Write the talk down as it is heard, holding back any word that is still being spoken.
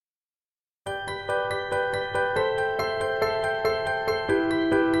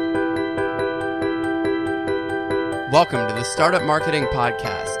Welcome to the Startup Marketing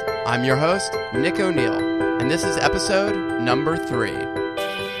Podcast. I'm your host, Nick O'Neill, and this is episode number 3.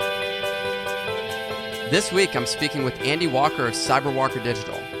 This week, I'm speaking with Andy Walker of Cyberwalker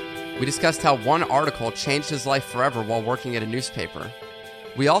Digital. We discussed how one article changed his life forever while working at a newspaper.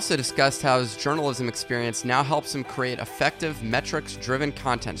 We also discussed how his journalism experience now helps him create effective, metrics-driven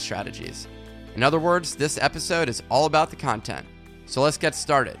content strategies. In other words, this episode is all about the content. So let's get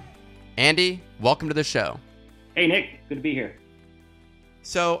started. Andy, welcome to the show. Hey, Nick. Good to be here.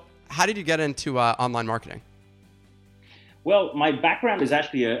 So how did you get into online marketing? Well, my background is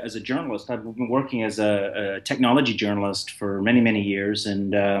actually as a journalist. I've been working as a technology journalist for many, many years.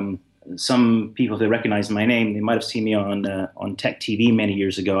 And some people, if they recognize my name, they might have seen me on Tech TV many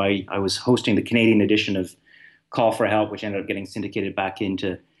years ago. I was hosting the Canadian edition of Call for Help, which ended up getting syndicated back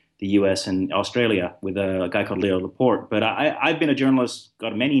into the US and Australia with a guy called Leo Laporte. But I've been a journalist,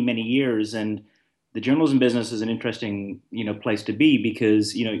 got many, many years. And the journalism business is an interesting, place to be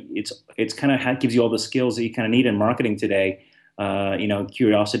because, it's kind of gives you all the skills that you kind of need in marketing today.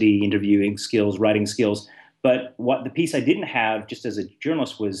 Curiosity, interviewing skills, writing skills. But what the piece I didn't have just as a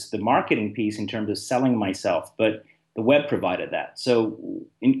journalist was the marketing piece in terms of selling myself. But the web provided that. So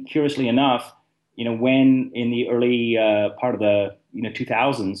curiously enough, when in the early part of the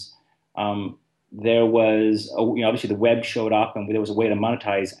 2000s, there was, obviously the web showed up and there was a way to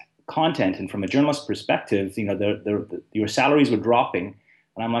monetize content. And from a journalist perspective, your salaries were dropping.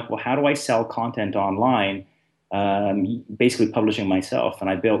 And I'm like, well, how do I sell content online? Basically publishing myself. And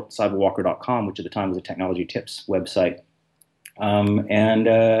I built cyberwalker.com, which at the time was a technology tips website.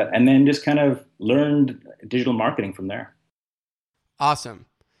 And then just kind of learned digital marketing from there. Awesome.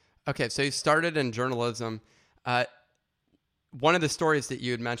 Okay, so you started in journalism. One of the stories that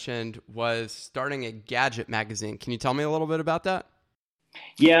you had mentioned was starting a gadget magazine. Can you tell me a little bit about that?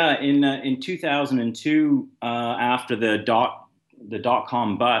 Yeah, in 2002, after the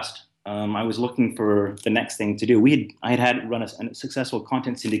dot-com bust, I was looking for the next thing to do. I had run a successful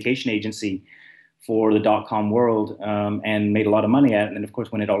content syndication agency for the dot-com world and made a lot of money at it. And then, of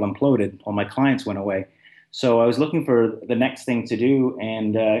course, when it all imploded, all my clients went away. So I was looking for the next thing to do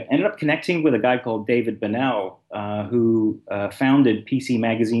and ended up connecting with a guy called David Bennell, who founded PC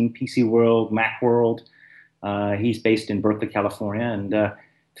Magazine, PC World, Macworld. He's based in Berkeley, California, and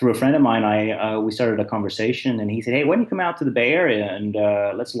through a friend of mine, we started a conversation. And he said, "Hey, why don't you come out to the Bay Area and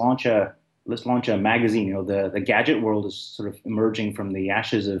let's launch a magazine?" The gadget world is sort of emerging from the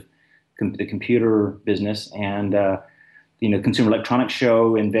ashes of the computer business, and Consumer Electronics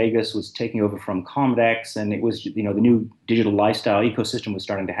Show in Vegas was taking over from Comdex, and it was the new digital lifestyle ecosystem was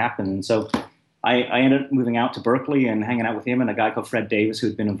starting to happen. And so I ended up moving out to Berkeley and hanging out with him and a guy called Fred Davis, who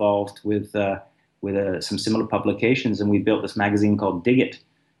had been involved with some similar publications, and we built this magazine called Dig It,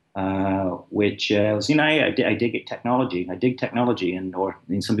 which was, I dig it technology. I dig technology, or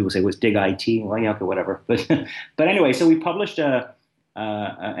some people say it was Dig IT. Well, yeah, okay, whatever. But anyway, so we published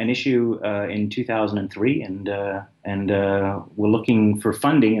an issue in 2003, and we're looking for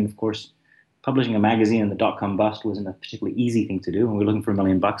funding. And of course, publishing a magazine in the dot-com bust wasn't a particularly easy thing to do. And we were looking for $1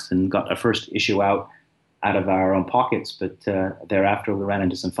 million and got our first issue out of our own pockets. But thereafter, we ran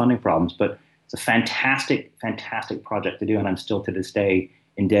into some funding problems. But it's a fantastic, fantastic project to do, and I'm still to this day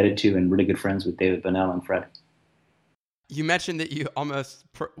indebted to and really good friends with David Bennell and Fred. You mentioned that you almost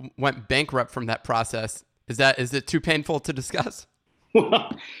went bankrupt from that process. Is it too painful to discuss?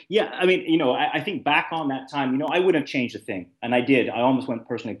 Well, yeah. I mean, I think back on that time, I wouldn't have changed a thing, and I did. I almost went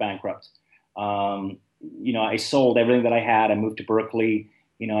personally bankrupt. I sold everything that I had. I moved to Berkeley.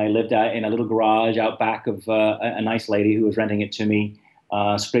 I lived out in a little garage out back of a nice lady who was renting it to me.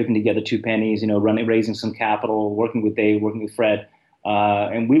 Scraping together 2 pennies, raising some capital, working with Dave, working with Fred,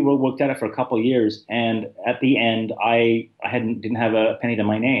 and we worked at it for a couple of years. And at the end, I didn't have a penny to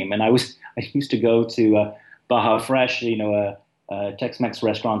my name, and I used to go to Baja Fresh, a Tex-Mex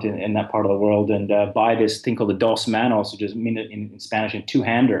restaurant in that part of the world, and buy this thing called the Dos Manos, which is in Spanish a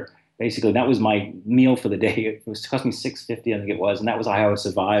two-hander. Basically, that was my meal for the day. It cost me $6.50, I think it was, and that was how I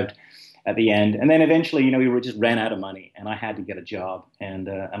survived at the end. And then eventually, we just ran out of money, and I had to get a job, and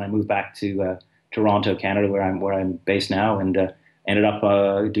I moved back to Toronto, Canada, where I'm based now, and ended up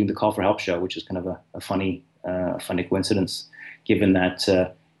doing the Call for Help show, which is kind of a funny coincidence, given that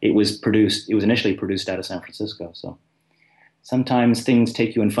it was initially produced out of San Francisco. So sometimes things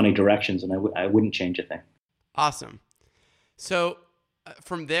take you in funny directions, and I wouldn't change a thing. Awesome. So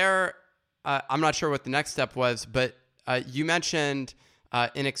from there, I'm not sure what the next step was, but you mentioned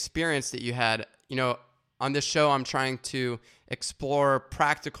an experience that you had. On this show, I'm trying to explore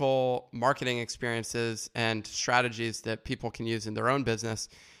practical marketing experiences and strategies that people can use in their own business.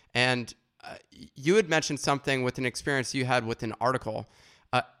 And you had mentioned something with an experience you had with an article.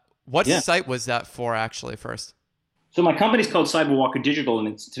 What Yeah. site was that for actually first? So my company's called Cyberwalker Digital,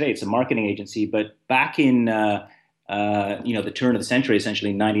 and today it's a marketing agency. But back in the turn of the century,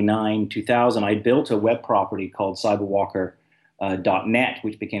 essentially 99, 2000, I built a web property called cyberwalker.net,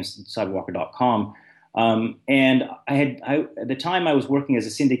 which became cyberwalker.com. And at the time I was working as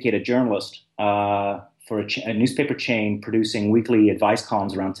a syndicated journalist for a newspaper chain producing weekly advice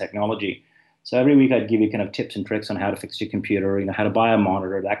columns around technology. So every week I'd give you kind of tips and tricks on how to fix your computer, how to buy a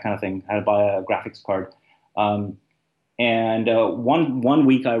monitor, that kind of thing, how to buy a graphics card. And one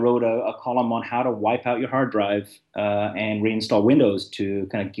week I wrote a column on how to wipe out your hard drive and reinstall Windows to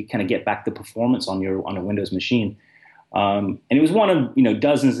kind of get back the performance on a Windows machine. And it was one of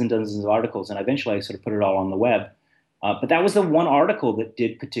dozens and dozens of articles, and eventually I sort of put it all on the web. But that was the one article that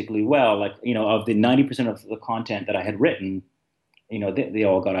did particularly well. Like of the 90% of the content that I had written, they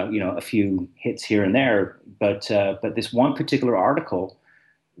all got a few hits here and there. But this one particular article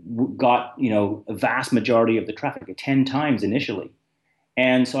got a vast majority of the traffic, 10 times initially.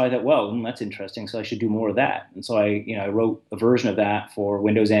 And so I thought, well, that's interesting. So I should do more of that. And so I wrote a version of that for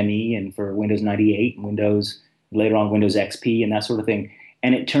Windows ME and for Windows 98 and later on Windows XP and that sort of thing.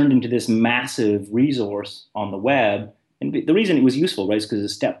 And it turned into this massive resource on the web. And the reason it was useful, right, is because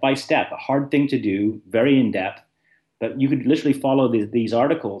it's step by step, a hard thing to do, very in depth. But you could literally follow these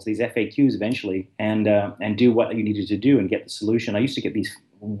articles, these FAQs eventually, and do what you needed to do and get the solution. I used to get these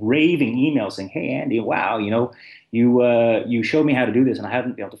raving emails saying, "Hey Andy, wow, you showed me how to do this, and I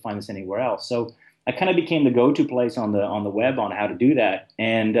haven't been able to find this anywhere else." So I kind of became the go-to place on the web on how to do that,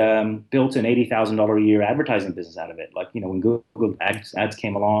 and built an $80,000 a year advertising business out of it. Like when Google ads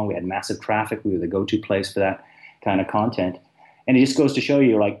came along, we had massive traffic. We were the go-to place for that kind of content, and it just goes to show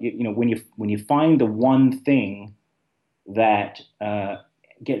you, like when you find the one thing that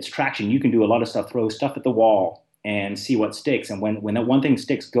gets traction, you can do a lot of stuff, throw stuff at the wall and see what sticks. And when that one thing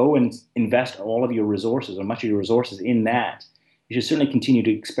sticks, go and invest all of your resources or much of your resources in that. You should certainly continue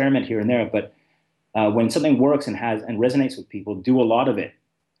to experiment here and there, but when something works and resonates with people, do a lot of it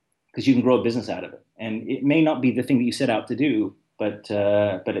because you can grow a business out of it. And it may not be the thing that you set out to do, but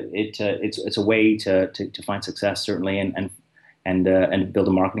it's a way to find success certainly and build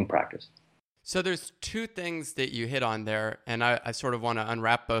a marketing practice. So there's two things that you hit on there, and I sort of want to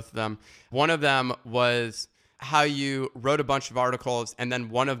unwrap both of them. One of them was how you wrote a bunch of articles, and then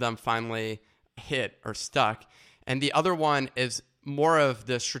one of them finally hit or stuck. And the other one is more of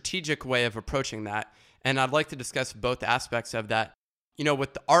the strategic way of approaching that. And I'd like to discuss both aspects of that.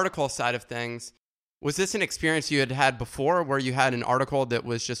 With the article side of things, was this an experience you had before where you had an article that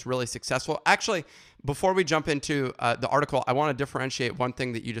was just really successful? Actually, before we jump into the article, I want to differentiate one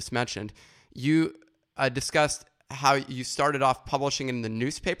thing that you just mentioned. You discussed how you started off publishing in the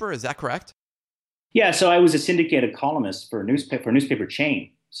newspaper. Is that correct? Yeah, so I was a syndicated columnist for a newspaper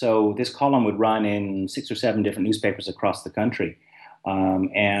chain. So this column would run in 6 or 7 different newspapers across the country.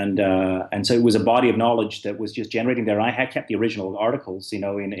 And so it was a body of knowledge that was just generating there. I had kept the original articles,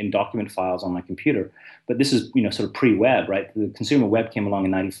 in document files on my computer. But this is, sort of pre-web, right? The consumer web came along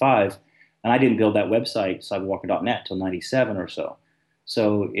in 95, and I didn't build that website, cyberwalker.net, till 97 or so.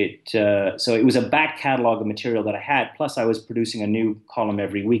 So it was a back catalog of material that I had. Plus, I was producing a new column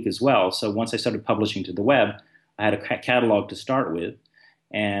every week as well. So once I started publishing to the web, I had a catalog to start with.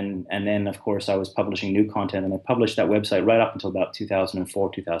 And then, of course, I was publishing new content, and I published that website right up until about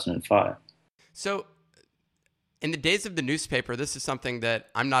 2004, 2005. So in the days of the newspaper, this is something that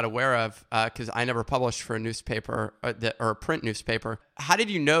I'm not aware of because I never published for a newspaper or a print newspaper. How did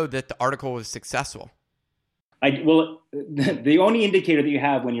you know that the article was successful? The only indicator that you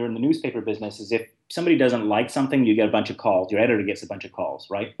have when you're in the newspaper business is if somebody doesn't like something, you get a bunch of calls. Your editor gets a bunch of calls,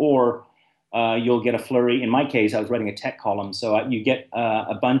 right? Or you'll get a flurry. In my case, I was writing a tech column, so you get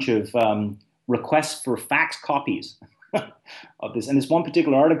a bunch of requests for fax copies of this. And this one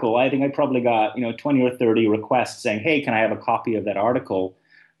particular article, I think I probably got 20 or 30 requests saying, "Hey, can I have a copy of that article?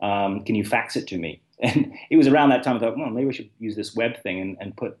 Can you fax it to me?" And it was around that time I thought, well, maybe we should use this web thing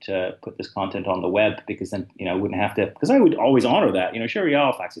and put this content on the web, because then I wouldn't have to, because I would always honor that. Sure, yeah,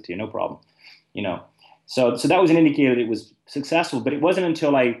 I'll fax it to you, no problem. So that was an indicator that it was successful. But it wasn't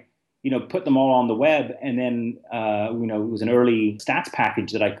until I put them all on the web, and then it was an early stats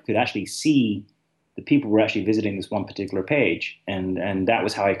package that I could actually see the people were actually visiting this one particular page, and that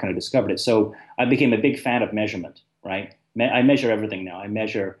was how I kind of discovered it. So I became a big fan of measurement. Right, I measure everything now. I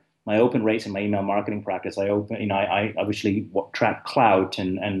measure my open rates in my email marketing practice. I obviously track clout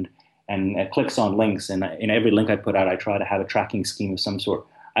and clicks on links, and in every link I put out, I try to have a tracking scheme of some sort.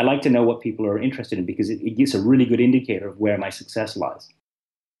 I like to know what people are interested in, because it gives a really good indicator of where my success lies.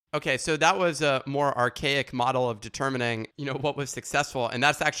 Okay, so that was a more archaic model of determining, what was successful, and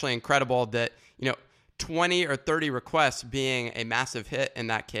that's actually incredible that, 20 or 30 requests being a massive hit in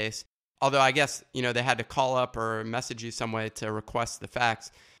that case. Although I guess, they had to call up or message you some way to request the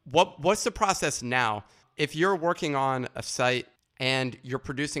facts. What's the process now? If you're working on a site and you're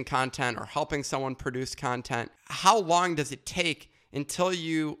producing content or helping someone produce content, how long does it take until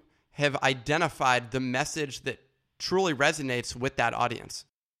you have identified the message that truly resonates with that audience?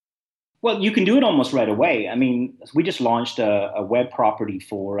 Well, you can do it almost right away. I mean, we just launched a web property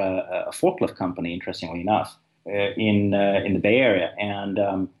for a forklift company, interestingly enough, in the Bay Area.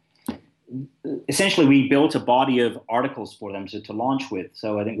 And essentially, we built a body of articles for them to launch with.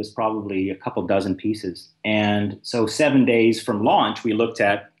 So I think it was probably a couple dozen pieces. And so 7 days from launch, we looked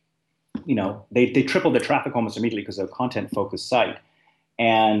at, they tripled the traffic almost immediately because they're a content-focused site.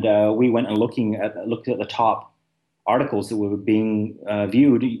 And we went and looked at the top articles that were being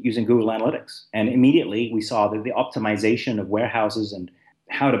viewed using Google Analytics. And immediately we saw that the optimization of warehouses and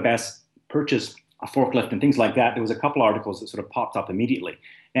how to best purchase a forklift and things like that, there was a couple articles that sort of popped up immediately.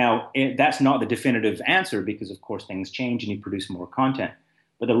 Now, that's not the definitive answer because, of course, things change and you produce more content.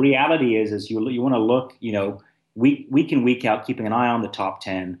 But the reality is you want to look, week in, week out, keeping an eye on the top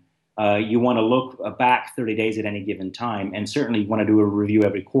 10. You want to look back 30 days at any given time, and certainly you want to do a review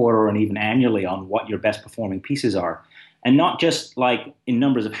every quarter and even annually on what your best performing pieces are. And not just like in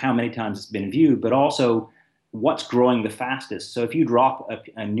numbers of how many times it's been viewed, but also what's growing the fastest. So if you drop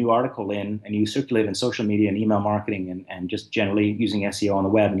a new article in and you circulate in social media and email marketing and just generally using SEO on the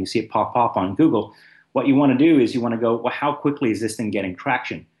web and you see it pop up on Google, what you want to do is you want to go, well, how quickly is this thing getting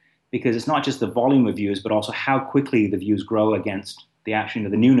traction? Because it's not just the volume of views, but also how quickly the views grow against the action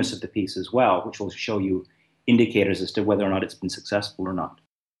of the newness of the piece as well, which will show you indicators as to whether or not it's been successful or not.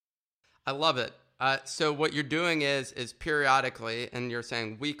 I love it. So what you're doing is periodically, and you're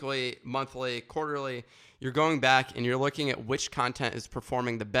saying weekly, monthly, quarterly, you're going back and you're looking at which content is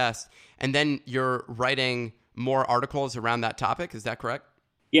performing the best, and then you're writing more articles around that topic. Is that correct?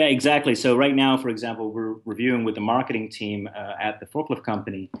 Yeah, exactly. So right now, for example, we're reviewing with the marketing team at the forklift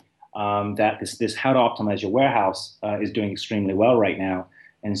company that this how to optimize your warehouse is doing extremely well right now.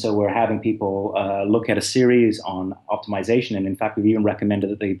 And so we're having people look at a series on optimization. And in fact, we've even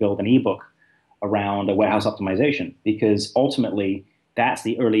recommended that they build an ebook around a warehouse optimization, because ultimately that's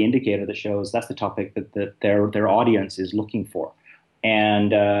the early indicator that shows that's the topic that their audience is looking for.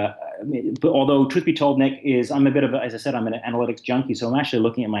 And but although truth be told, Nick, I'm a bit of as I said, I'm an analytics junkie, so I'm actually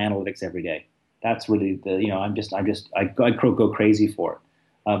looking at my analytics every day. That's really I go crazy for it.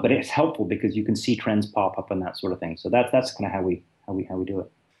 But it's helpful because you can see trends pop up and that sort of thing. So that's kind of how we do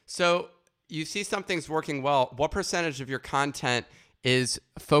it. So you see something's working well. What percentage of your content is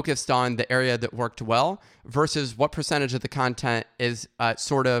focused on the area that worked well versus what percentage of the content is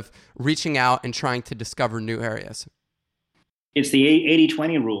sort of reaching out and trying to discover new areas? It's the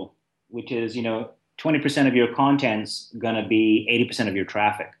 80-20 rule, which is 20% of your content's going to be 80% of your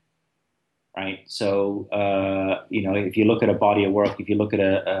traffic. Right. So, if you look at a body of work, if you look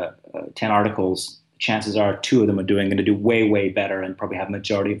at 10 articles, chances are 2 of them are going to do way, way better and probably have a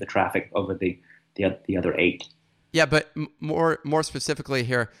majority of the traffic over the other 8. Yeah, but more specifically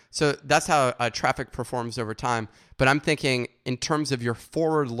here, so that's how traffic performs over time. But I'm thinking in terms of your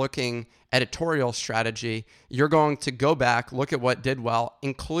forward-looking editorial strategy, you're going to go back, look at what did well,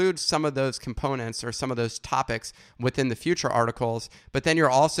 include some of those components or some of those topics within the future articles, but then you're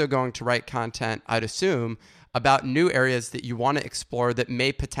also going to write content, I'd assume, about new areas that you want to explore that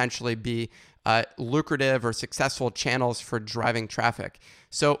may potentially be lucrative or successful channels for driving traffic.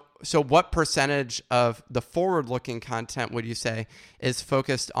 So what percentage of the forward-looking content would you say is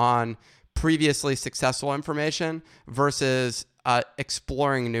focused on previously successful information versus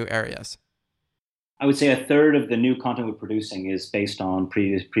exploring new areas? I would say a third of the new content we're producing is based on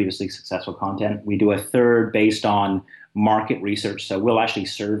previously successful content. We do a third based on market research. So we'll actually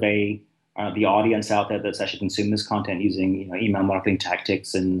survey the audience out there that's actually consuming this content using email marketing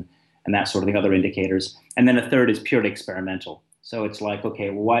tactics and that sort of thing, other indicators. And then a third is purely experimental. So it's like, okay,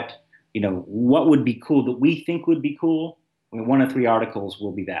 what would be cool that we think would be cool? I mean, 1 of 3 articles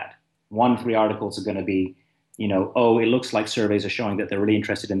will be that. 1 of 3 articles are going to be, it looks like surveys are showing that they're really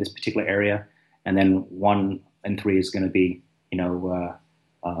interested in this particular area. And then 1 in 3 is going to be,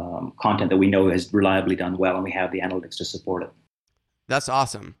 content that we know has reliably done well, and we have the analytics to support it. That's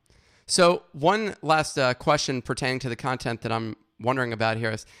awesome. So one last question pertaining to the content that I'm wondering about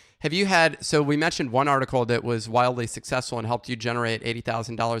here is, so we mentioned one article that was wildly successful and helped you generate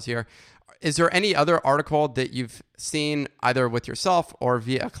 $80,000 a year. Is there any other article that you've seen either with yourself or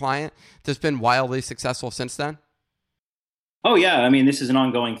via a client that's been wildly successful since then? Oh yeah, I mean this is an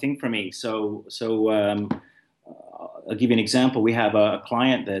ongoing thing for me. I'll give you an example. We have a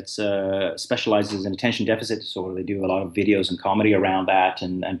client that specializes in attention deficit disorder. They do a lot of videos and comedy around that,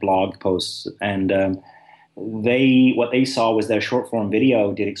 and blog posts. And they what they saw was their short form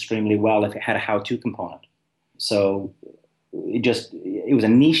video did extremely well if it had a how to component. So it was a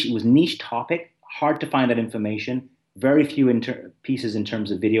niche. It was niche topic, hard to find that information. Very few pieces in terms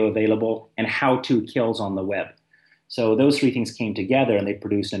of video available, and how to kills on the web. So those three things came together, and they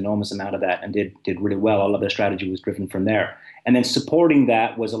produced an enormous amount of that, and did really well. All of their strategy was driven from there, and then supporting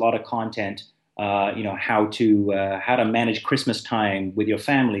that was a lot of content. How to manage Christmas time with your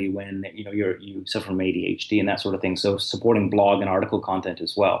family when you suffer from ADHD and that sort of thing. So supporting blog and article content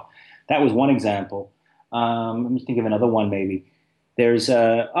as well. That was one example. Let me think of another one maybe.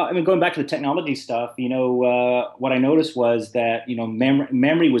 Going back to the technology stuff, what I noticed was that,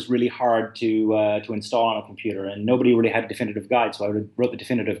 memory was really hard to install on a computer, and nobody really had a definitive guide. So I wrote the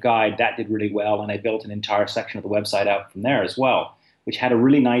definitive guide. That did really well, and I built an entire section of the website out from there as well, which had a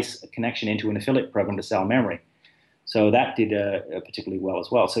really nice connection into an affiliate program to sell memory. So that did particularly well as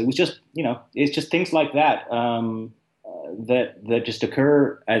well. So it was just, it's just things like that. That just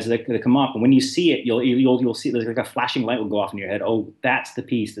occur as they come up, and when you see it, you'll see there's like a flashing light will go off in your head. Oh, that's the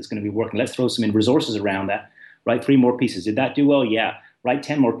piece that's going to be working. Let's throw some resources around that. Write 3 more pieces. Did that do well? Yeah. Write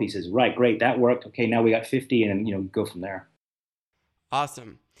 10 more pieces. Right, great, that worked. Okay, now we got 50, and go from there.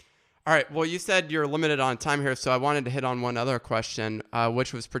 Awesome. All right. Well, you said you're limited on time here, so I wanted to hit on one other question,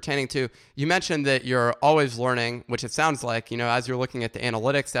 which was pertaining to, you mentioned that you're always learning, which it sounds like, as you're looking at the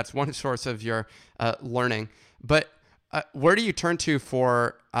analytics, that's one source of your learning. But where do you turn to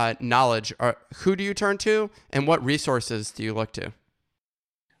for knowledge? Or who do you turn to, and what resources do you look to?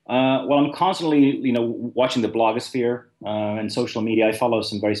 Well, I'm constantly, watching the blogosphere and social media. I follow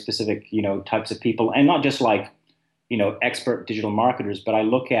some very specific, types of people, and not just like, expert digital marketers, but I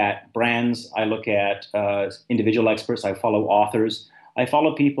look at brands. I look at individual experts. I follow authors. I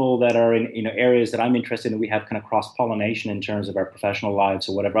follow people that are in, areas that I'm interested in. We have kind of cross-pollination in terms of our professional lives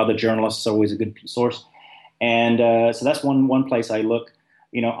or whatever. Other journalists are always a good source. And so that's one place I look.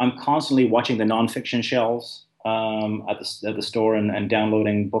 I'm constantly watching the nonfiction shelves at the store and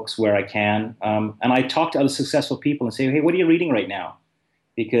downloading books where I can. And I talk to other successful people and say, hey, what are you reading right now?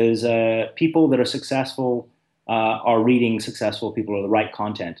 Because people that are successful are reading successful people or the right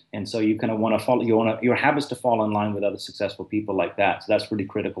content. And so you kind of want to follow, your habits to fall in line with other successful people like that. So that's really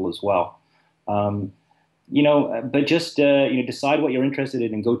critical as well. But just, decide what you're interested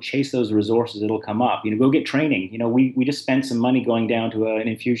in and go chase those resources. It'll come up, go get training. We just spent some money going down to an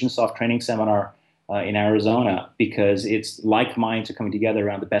Infusionsoft training seminar in Arizona because it's like minds are coming together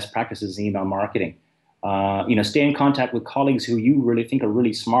around the best practices in email marketing. Stay in contact with colleagues who you really think are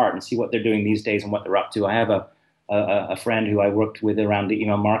really smart and see what they're doing these days and what they're up to. I have a friend who I worked with around the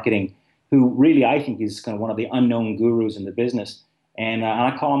email marketing who really I think is kind of one of the unknown gurus in the business. And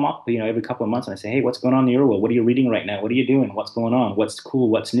I call him up, every couple of months, and I say, "Hey, what's going on in your world? What are you reading right now? What are you doing? What's going on? What's cool?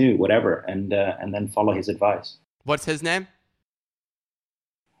 What's new? Whatever." And then follow his advice. What's his name?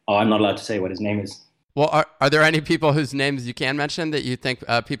 Oh, I'm not allowed to say what his name is. Well, are there any people whose names you can mention that you think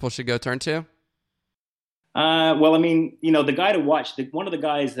people should go turn to? Well, I mean, the guy to watch. One of the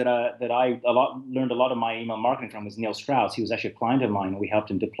guys that I learned a lot of my email marketing from was Neil Strauss. He was actually a client of mine, and we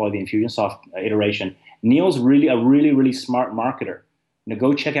helped him deploy the Infusionsoft iteration. Neil's really a really smart marketer.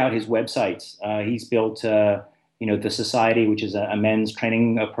 Go check out his websites. He's built, the Society, which is a men's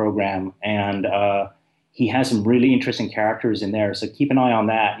training program, and he has some really interesting characters in there. So keep an eye on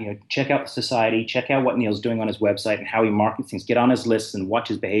that. Check out the Society. Check out what Neil's doing on his website and how he markets things. Get on his lists and watch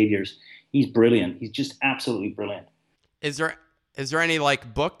his behaviors. He's brilliant. He's just absolutely brilliant. Is there any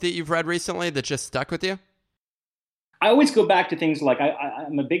book that you've read recently that just stuck with you? I always go back to things like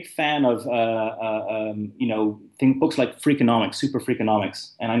I'm a big fan of books like Freakonomics, Super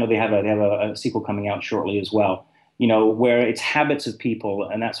Freakonomics, and I know they have a sequel coming out shortly as well. Where it's habits of people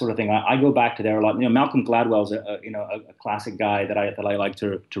and that sort of thing. I go back to there a lot. Malcolm Gladwell's a classic guy that I like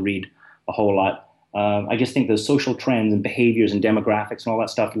to read a whole lot. I just think the social trends and behaviors and demographics and all that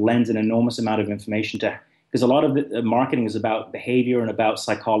stuff lends an enormous amount of information to, because a lot of the marketing is about behavior and about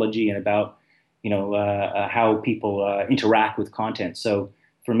psychology and about how people interact with content. So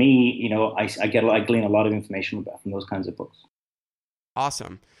for me, I glean a lot of information from those kinds of books.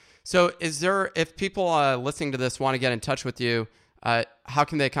 Awesome. So if people listening to this want to get in touch with you, how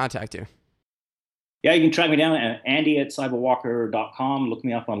can they contact you? Yeah, you can track me down at andy@cyberwalker.com. Look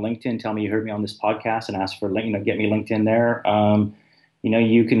me up on LinkedIn. Tell me you heard me on this podcast and ask for, get me LinkedIn there.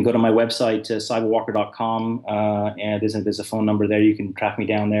 you can go to my website, cyberwalker.com, and there's a phone number there. You can track me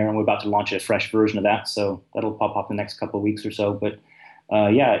down there, and we're about to launch a fresh version of that, so that'll pop up in the next couple of weeks or so. But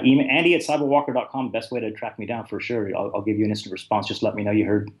email Andy@cyberwalker.com, best way to track me down for sure. I'll give you an instant response. Just let me know you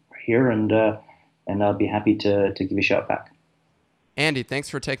heard here, and I'll be happy to give you a shout back. Andy, thanks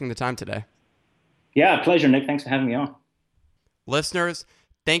for taking the time today. Yeah, pleasure, Nick. Thanks for having me on. Listeners,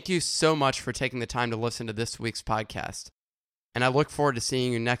 thank you so much for taking the time to listen to this week's podcast. And I look forward to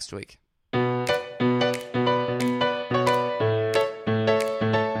seeing you next week.